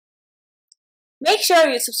Make sure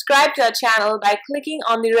you subscribe to our channel by clicking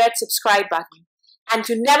on the red subscribe button. And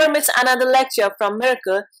to never miss another lecture from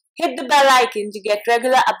Miracle, hit the bell icon to get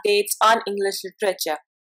regular updates on English literature.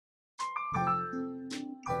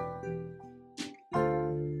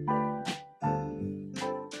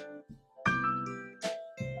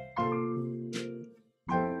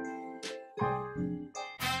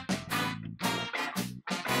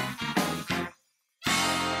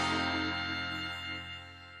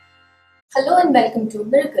 Hello and welcome to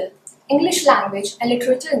Miracle, English Language and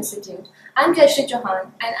Literature Institute. I'm Jayashree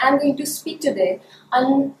Chauhan and I'm going to speak today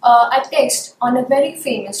on a text on a very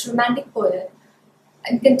famous romantic poet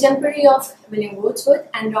and contemporary of William Wordsworth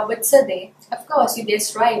and Robert Southey. Of course, you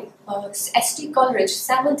guessed right, S.T. Coleridge,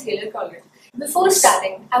 Samuel Taylor Coleridge. Before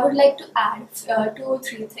starting, I would like to add 2 or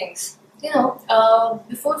 3 things.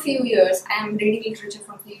 Before a few years, I am reading literature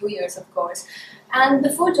from a few years, of course. And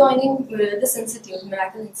before joining this institute,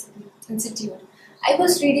 Miraclites Institute, I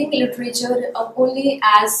was reading literature only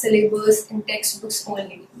as syllabus in textbooks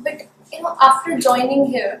only. But after joining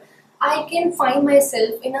here, I can find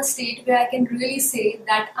myself in a state where I can really say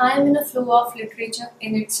that I am in a flow of literature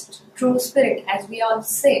in its true spirit, as we all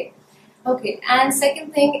say. Okay, and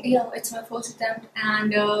second thing, it's my first attempt,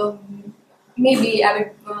 and maybe I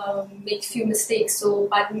would make few mistakes, so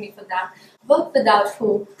pardon me for that. Work without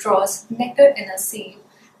hope draws nectar in a sea,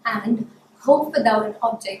 and hope without an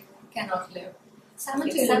object cannot live. Samuel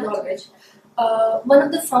Taylor Coleridge, one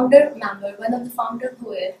of the founder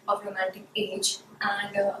poet of Romantic Age,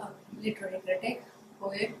 and literary critic,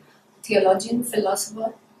 poet, theologian,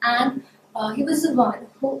 philosopher, and he was the one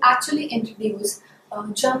who actually introduced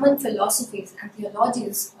German philosophies and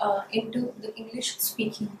theologies into the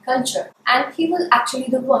English-speaking culture. And he was actually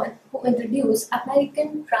the one who introduced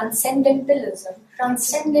American transcendentalism.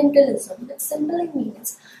 Transcendentalism, which simply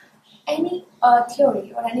means any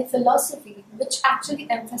theory or any philosophy which actually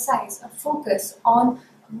emphasizes a focus on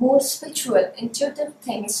more spiritual, intuitive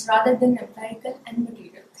things rather than empirical and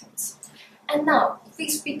material things. And now, if we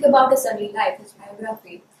speak about his early life, his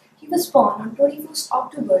biography, he was born on 21st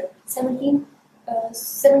October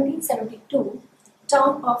 1772,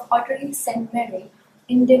 town of Ottery St. Mary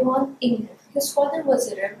in Devon, England. His father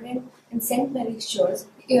was a reverend in St. Mary's Church.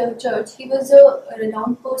 He was a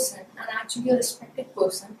renowned person and actually a respected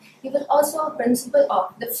person. He was also a principal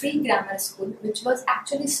of the Free Grammar School, which was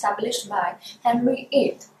actually established by Henry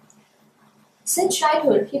VIII. Since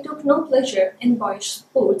childhood, he took no pleasure in boyish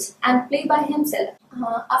sports and played by himself.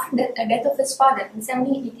 After the death of his father in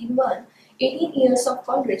 1781, 18 years of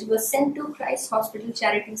Coleridge was sent to Christ Hospital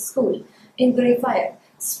Charity School in Greyfriars.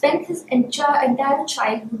 Spent his entire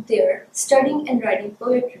childhood there, studying and writing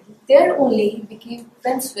poetry. There only he became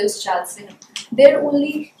friends with Charles Lamb. There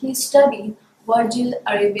only he studied Virgil,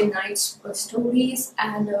 Arabian Nights stories,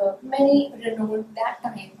 and many renowned that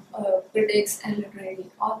time critics and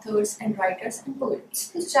literary authors and writers and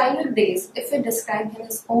poets. His childhood days, if we describe him in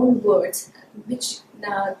his own words, which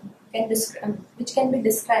can be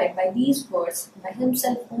described by these words by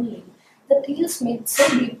himself only, the tales made so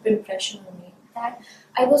deep impression on me that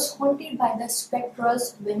I was haunted by the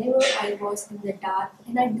spectres whenever I was in the dark,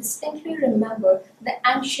 and I distinctly remember the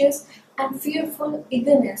anxious and fearful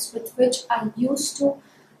eagerness with which I used to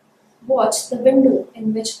watch the window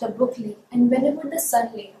in which the book lay, and whenever the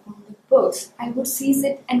sun lay upon the books, I would seize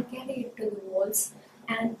it and carry it to the walls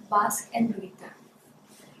and bask and read them.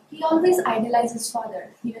 He always idolized his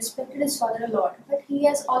father. He respected his father a lot, but he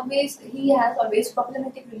has always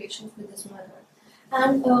problematic relations with his mother.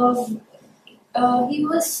 And he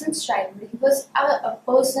was, since childhood, he was a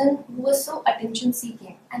person who was so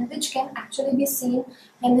attention-seeking, and which can actually be seen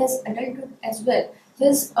in his adulthood as well.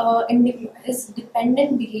 His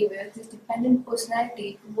dependent behavior, his dependent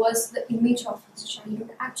personality was the image of his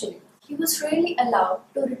childhood actually. He was rarely allowed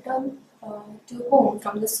to return to home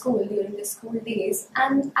from the school during the school days,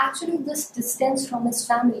 and actually this distance from his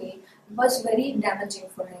family was very damaging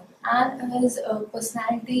for him, and his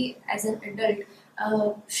personality as an adult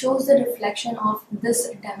shows the reflection of this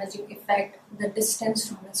damaging effect, the distance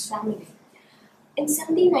from his family. In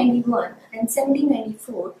 1791 and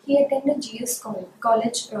 1794, he attended GS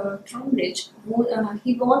College, Cambridge.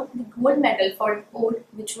 He won the gold medal for an ode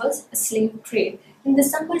which was a slave trade. In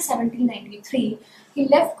December 1793, he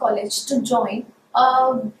left college to join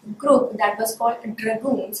a group that was called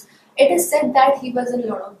Dragoons. It is said that he was in a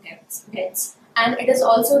lot of debts, and it is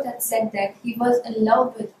also said that he was in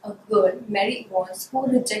love with a girl, Mary Evans, who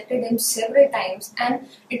rejected him several times, and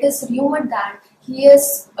it is rumored that he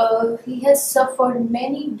has suffered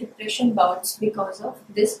many depression bouts because of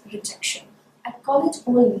this rejection. At college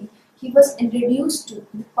only, he was introduced to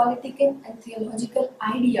the political and theological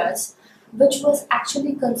ideas which was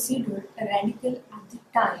actually considered a radical at the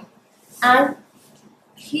time. And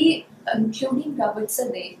he, including Robert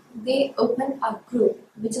Sadeh, they opened a group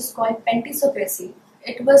which is called Pentisocracy.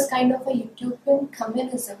 It was kind of a utopian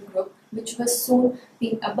communism group which was soon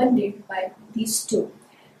being abandoned by these two.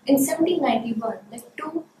 In 1791, the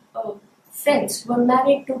two friends were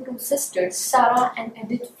married to two sisters, Sarah and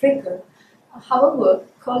Edith Fricker. However,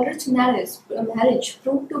 Coleridge's marriage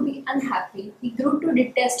proved to be unhappy. He grew to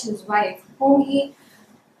detest his wife, whom he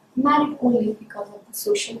married only because of the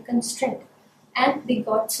social constraint, and they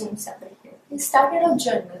got soon separated. He started a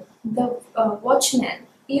journal, The Watchman.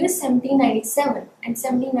 Year 1797 and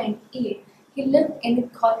 1798, he lived in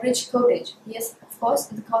Coleridge Cottage. Yes, of course,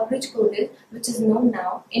 the Coleridge Cottage, which is known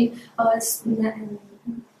now in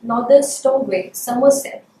Northern Stowaway,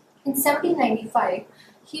 Somerset. In 1795,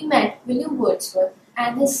 he met William Wordsworth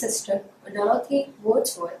and his sister Dorothy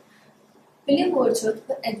Wordsworth. William Wordsworth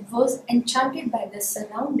was enchanted by the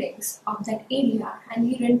surroundings of that area, and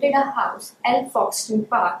he rented a house, L. Foxton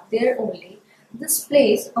Park, there only. This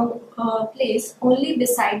place only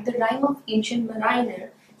beside the rime of ancient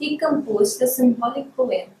mariner, he composed the symbolic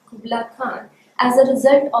poem Kubla Khan as a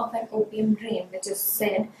result of an opium dream, which is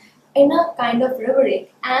said in a kind of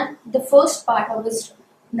rhetoric, and the first part of his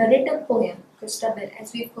narrative poem, Christabel,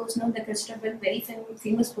 as we of course know the Christabel, very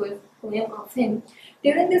famous poem of him.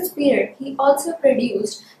 During this period, he also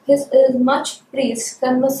produced his much praised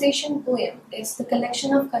conversation poem. It's the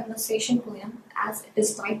collection of conversation poem, as it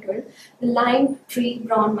is titled, The Lime Tree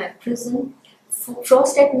Round My Prison,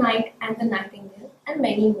 Frost at Night and the Nightingale, and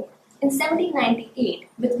many more. In 1798,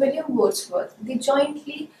 with William Wordsworth, they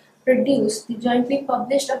jointly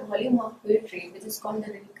published a volume of poetry which is called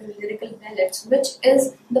the Lyrical Ballads, which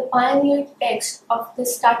is the pioneer text of the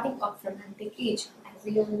starting of Romantic Age, as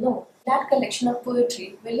we all know. That collection of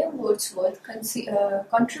poetry, William Wordsworth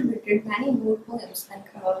contributed many more poems like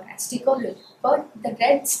S.T. Coleridge, but the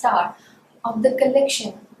red star of the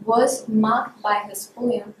collection was marked by his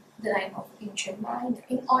poem, The Rime of Ancient Mariner.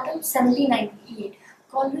 In autumn 1798,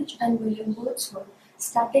 Coleridge and William Wordsworth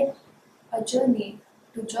started a journey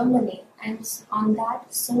to Germany, and on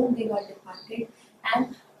that soon they got departed,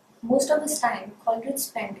 and most of his time Coleridge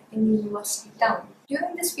spent in the university town.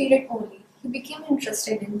 During this period only, he became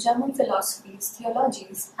interested in German philosophies,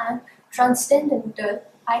 theologies, and transcendental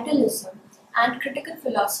idealism, and critical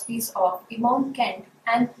philosophies of Immanuel Kant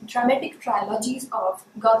and dramatic trilogies of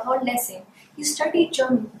Gotthold Lessing. He studied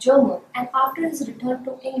German, and after his return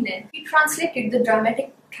to England, he translated the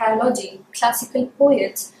dramatic trilogy, classical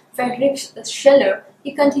poets, Friedrich Schiller.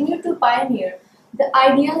 He continued to pioneer the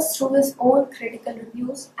ideas through his own critical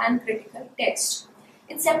reviews and critical texts.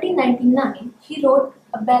 In 1799, he wrote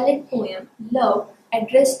a ballad poem, Love,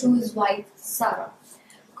 addressed to his wife Sarah.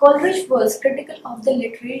 Coleridge was critical of the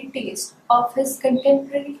literary taste of his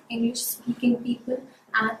contemporary English-speaking people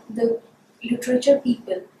and the literature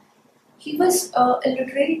people. He was a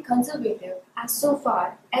literary conservative as so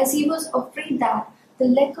far as he was afraid that the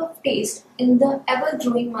lack of taste in the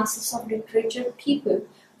ever-growing masses of literature people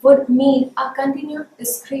would mean a continued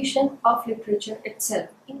discretion of literature itself.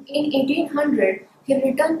 In 1800, he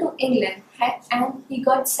returned to England and he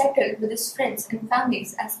got settled with his friends and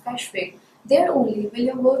families as Peshway. There only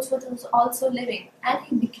William Wordsworth was also living, and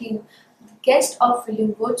he became the guest of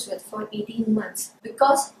William Wordsworth for 18 months.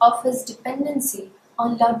 Because of his dependency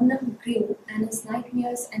on laudanum grew and his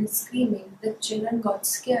nightmares and screaming, the children got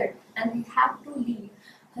scared and he had to leave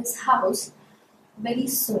his house very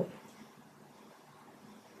soon.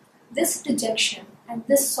 This dejection and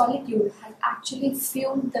this solitude has actually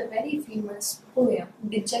fueled the very famous poem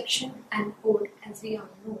Dejection and Ode, as we all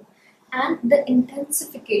know, and the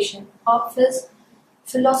intensification of his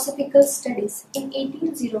philosophical studies. In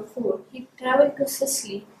 1804, he traveled to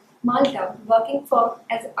Sicily, Malta, working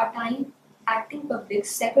as a time acting public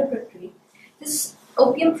secretary. His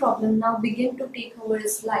opium problem now began to take over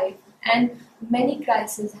his life, and many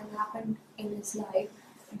crises have happened in his life.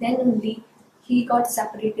 Then only he got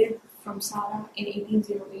separated from Sarah in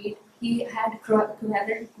 1808. He had quarreled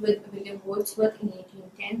with William Wordsworth in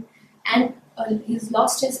 1810, and he's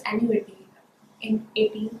lost his annuity in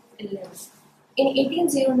 1811. In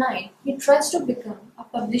 1809, he tries to become a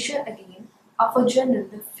publisher again of a journal,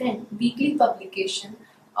 The Friend weekly publication,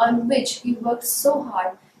 on which he worked so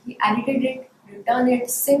hard. He edited it, returned it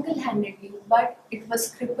single-handedly, but it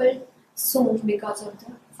was crippled soon because of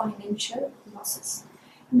the financial losses.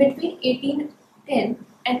 Between 1810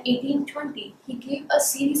 and 1820, he gave a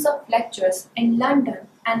series of lectures in London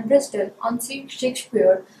and Bristol on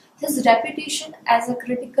Shakespeare. His reputation as a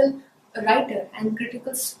critical writer and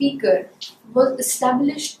critical speaker was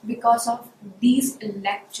established because of these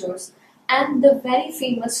lectures, and the very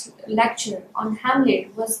famous lecture on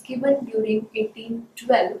Hamlet was given during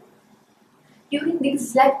 1812. During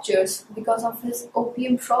these lectures, because of his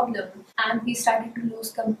opium problem, and he started to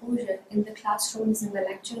lose composure in the classrooms and the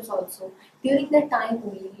lectures also, during that time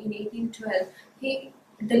only, in 1812, he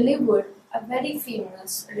delivered a very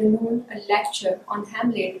famous, renowned lecture on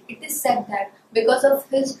Hamlet. It is said that because of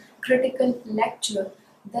his critical lecture,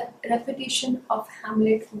 the reputation of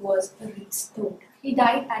Hamlet was restored. He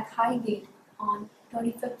died at Highgate on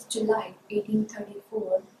 25th July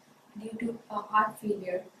 1834 due to a heart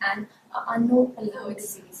failure and an unknown lung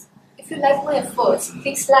disease. If you like my efforts,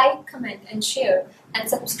 please like, comment and share and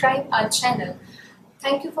subscribe our channel.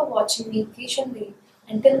 Thank you for watching me patiently.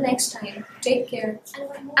 Until next time, take care.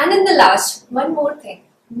 And in the last, one more thing.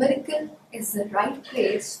 Miracle is the right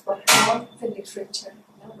place for all the literature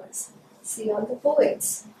lovers. See all the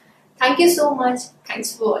poets. Thank you so much.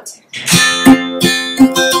 Thanks for watching.